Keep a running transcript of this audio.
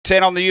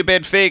10 on the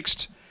U-Bet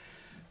fixed.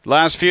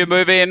 Last few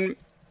move in.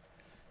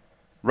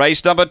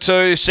 Race number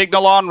 2,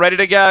 signal on, ready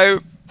to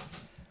go.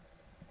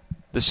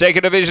 The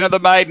second division of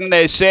the maiden,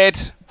 they're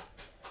set.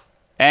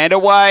 And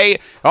away.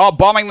 Oh,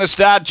 bombing the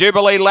start.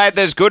 Jubilee Lad.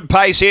 There's good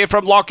pace here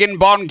from Lock-In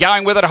Bond.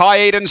 Going with it.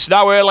 High Eden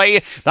Snow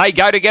early. They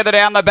go together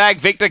down the back.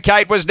 Victor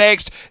Kate was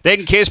next.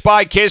 Then Kiss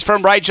by Kiss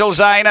from Rachel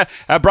Zane.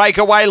 A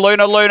breakaway.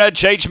 Luna,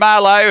 Cheech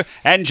Marlowe.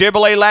 And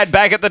Jubilee Lad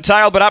back at the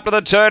tail, but up to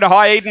the turn.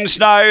 High Eden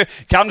Snow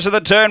comes to the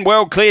turn.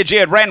 Well clear. Gee,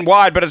 it ran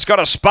wide, but it's got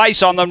a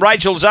space on them.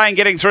 Rachel Zane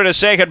getting through to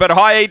second, but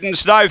High Eden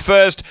Snow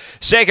first.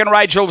 Second,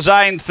 Rachel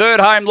Zane. Third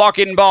home,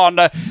 Lock-In Bond.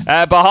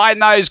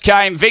 Behind those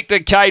came Victor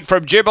Kate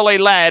from Jubilee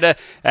Lad.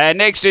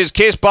 Next is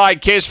Kiss by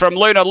Kiss from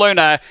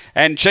Luna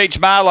and Cheech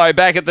Marlowe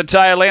back at the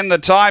tail end. The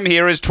time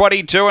here is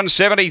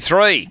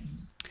 22:73.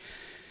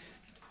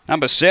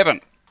 Number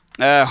 7,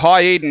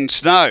 High Eden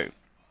Snow.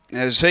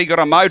 Has he got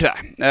a motor?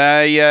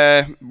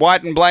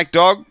 White and black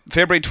dog,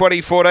 February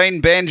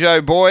 2014,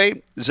 Banjo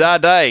Boy,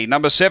 Zarday.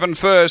 Number 7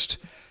 first.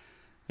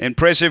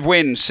 Impressive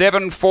win,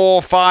 7,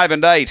 4, 5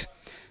 and 8.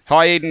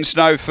 High Eden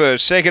Snow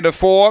first. Second to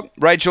 4,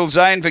 Rachel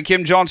Zane for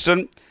Kim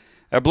Johnston.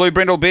 A Blue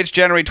Brindle Bitch,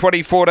 January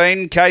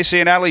 2014, Casey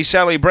and Ali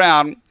Sally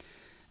Brown.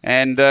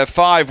 And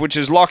 5, which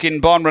is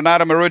Lock-In Bond,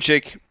 Renata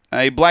Maruchik.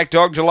 A Black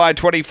Dog, July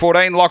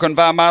 2014, Lock-In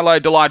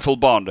Varmalo, Delightful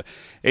Bond.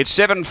 It's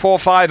 7, 4,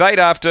 5, 8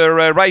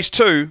 after race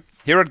 2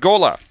 here at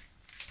Gawler.